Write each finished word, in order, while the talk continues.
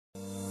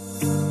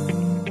I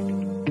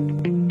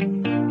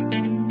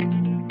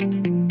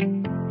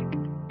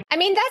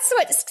mean, that's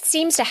what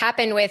seems to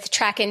happen with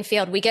track and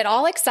field. We get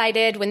all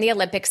excited when the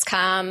Olympics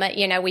come.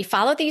 You know, we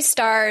follow these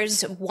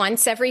stars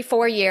once every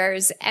 4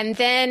 years, and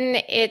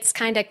then it's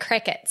kind of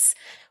crickets.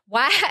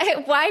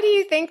 Why do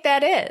you think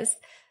that is?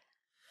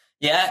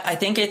 Yeah, I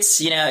think it's,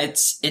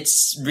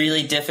 it's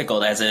really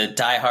difficult as a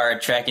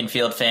diehard track and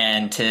field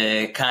fan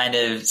to kind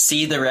of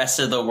see the rest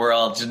of the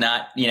world to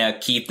not,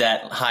 keep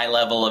that high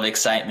level of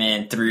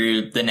excitement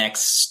through the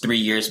next 3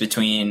 years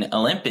between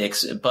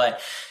Olympics.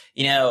 But,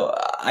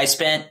 I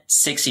spent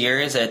 6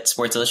 years at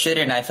Sports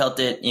Illustrated, and I felt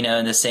it,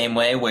 in the same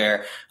way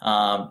where,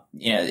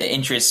 the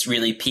interest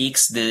really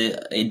peaks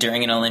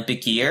during an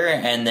Olympic year,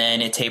 and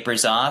then it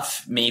tapers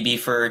off maybe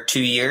for 2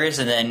 years.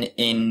 And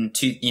then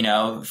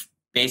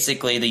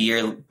basically the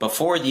year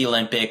before the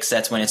Olympics,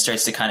 that's when it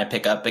starts to kind of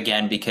pick up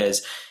again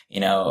because,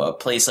 a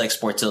place like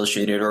Sports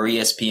Illustrated or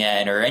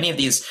ESPN or any of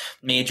these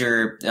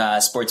major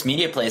sports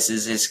media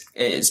places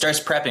it starts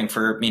prepping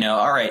for,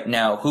 all right,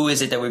 now who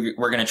is it that we're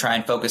going to try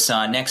and focus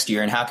on next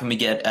year, and how can we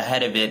get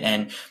ahead of it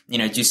and,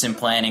 do some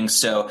planning.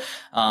 So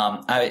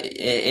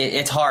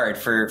it's hard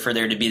for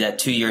there to be that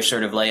 2 year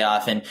sort of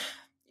layoff. And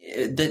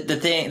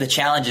the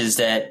challenge is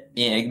that,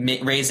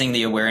 raising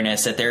the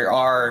awareness that there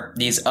are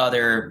these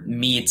other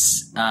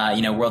meets,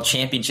 world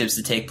championships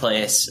that take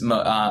place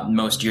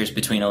most years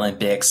between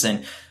Olympics,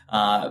 and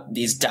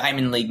these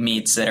Diamond League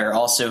meets that are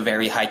also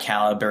very high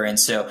caliber. And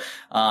so,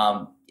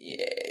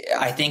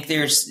 I think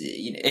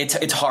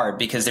it's hard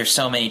because there's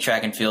so many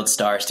track and field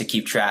stars to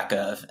keep track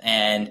of.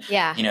 And,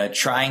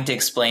 trying to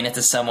explain it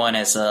to someone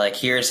as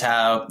here's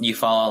how you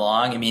follow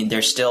along. I mean,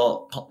 there's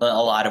still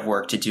a lot of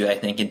work to do, I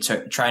think, in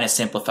trying to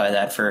simplify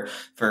that for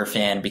a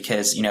fan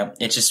because,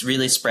 it's just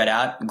really spread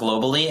out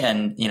globally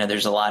and,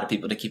 there's a lot of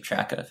people to keep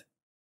track of.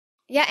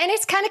 Yeah, and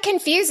it's kind of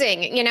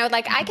confusing,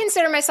 I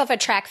consider myself a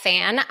track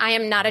fan. I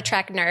am not a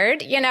track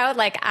nerd,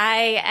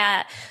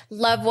 I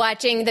love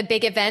watching the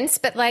big events,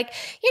 but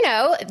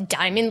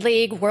Diamond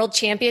League, World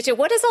Championship,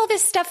 what does all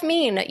this stuff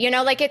mean?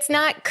 It's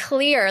not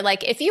clear.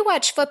 If you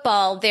watch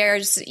football,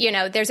 there's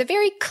a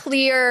very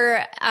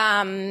clear,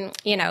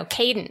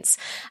 cadence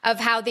of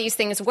how these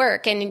things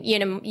work. And,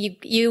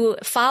 you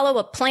follow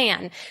a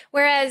plan.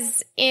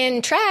 Whereas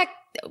in track,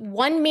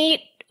 one meet,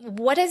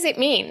 what does it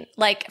mean?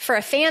 For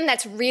a fan,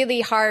 that's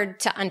really hard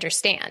to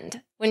understand,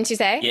 wouldn't you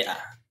say? Yeah.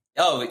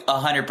 Oh,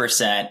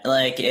 100%.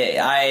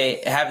 I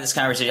have this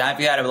conversation. I've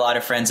got a lot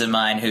of friends of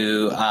mine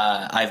who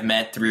I've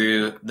met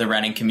through the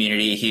running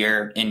community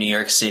here in New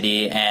York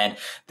City, and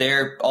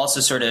they're also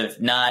sort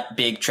of not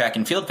big track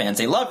and field fans.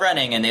 They love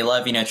running and they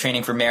love,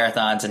 training for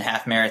marathons and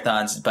half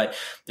marathons, but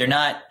they're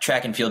not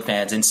track and field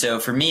fans. And so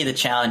for me, the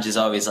challenge is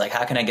always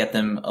how can I get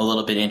them a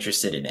little bit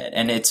interested in it?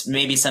 And it's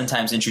maybe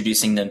sometimes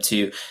introducing them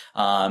to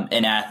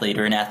an athlete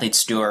or an athlete's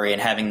story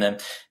and having them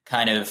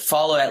kind of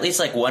follow at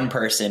least one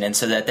person. And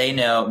so that they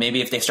know,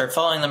 maybe if they start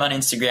following them on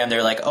Instagram,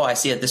 they're like, oh, I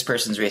see that this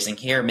person's racing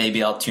here.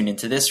 Maybe I'll tune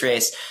into this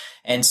race.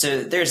 And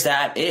so there's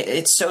that.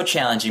 It's so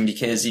challenging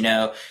because,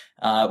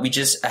 we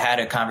just had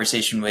a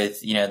conversation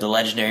with, the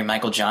legendary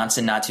Michael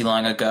Johnson not too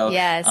long ago,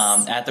 yes,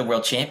 at the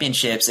World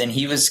Championships. And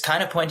he was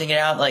kind of pointing it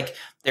out,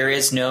 there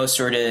is no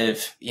sort of,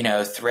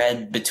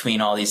 thread between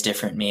all these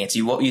different meets.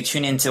 You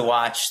tune in to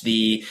watch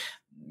the,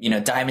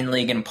 Diamond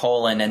League in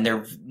Poland, and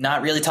they're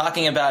not really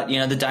talking about,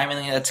 the Diamond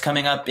League that's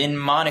coming up in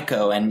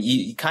Monaco. And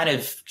you kind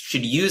of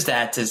should use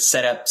that to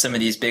set up some of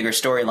these bigger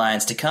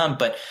storylines to come.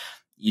 But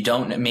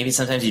maybe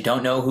sometimes you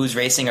don't know who's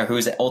racing or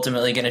who's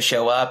ultimately going to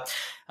show up.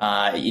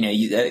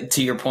 To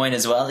your point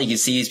as well, you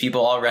see these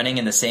people all running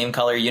in the same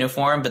color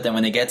uniform, but then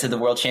when they get to the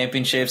World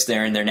Championships,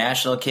 they're in their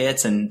national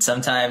kits, and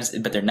sometimes,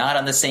 but they're not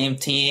on the same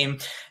team.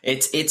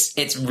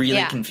 It's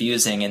really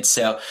confusing. And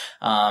so,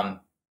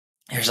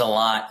 there's a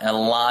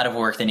lot of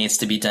work that needs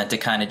to be done to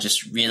kind of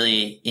just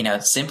really,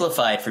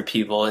 simplify it for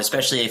people,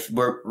 especially if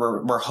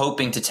we're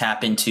hoping to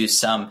tap into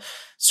some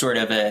sort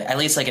of at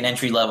least an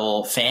entry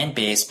level fan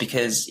base,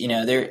 because,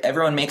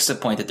 everyone makes the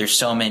point that there's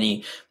so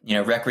many,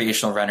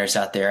 recreational runners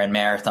out there and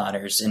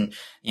marathoners, and,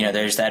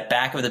 there's that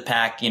back of the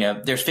pack,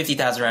 there's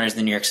 50,000 runners in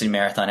the New York City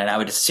Marathon. And I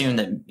would assume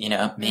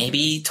that,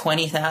 maybe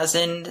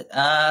 20,000,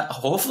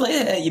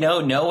 hopefully,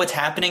 know what's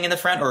happening in the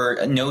front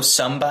or know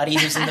somebody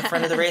who's in the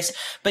front of the race.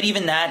 But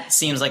even that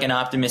seems like an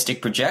optimistic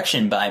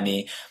projection by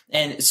me.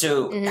 And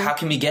so how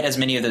can we get as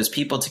many of those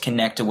people to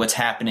connect to what's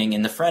happening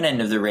in the front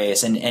end of the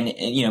race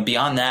and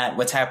beyond that,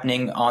 what's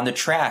happening on the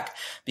track,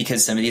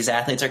 because some of these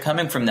athletes are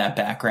coming from that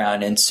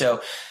background. And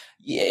so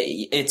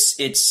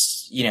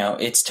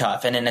it's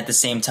tough. And then at the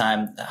same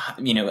time,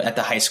 at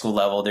the high school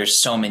level, there's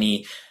so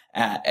many,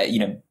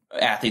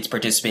 athletes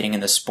participating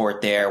in the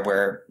sport there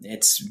where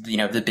it's,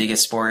 the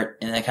biggest sport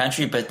in the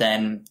country. But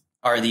then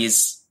are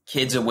these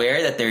kids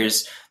aware that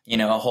there's, you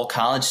know, a whole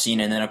college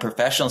scene and then a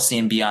professional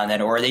scene beyond that,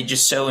 or are they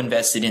just so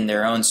invested in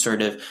their own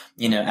sort of,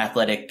 you know,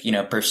 athletic, you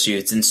know,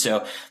 pursuits? And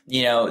so,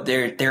 you know,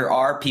 there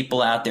are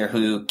people out there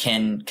who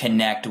can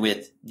connect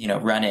with, you know,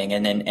 running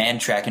and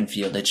track and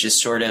field. It's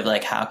just sort of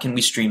like, how can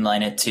we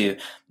streamline it to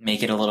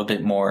make it a little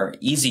bit more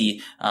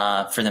easy,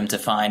 for them to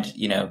find,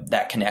 you know,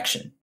 that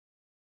connection?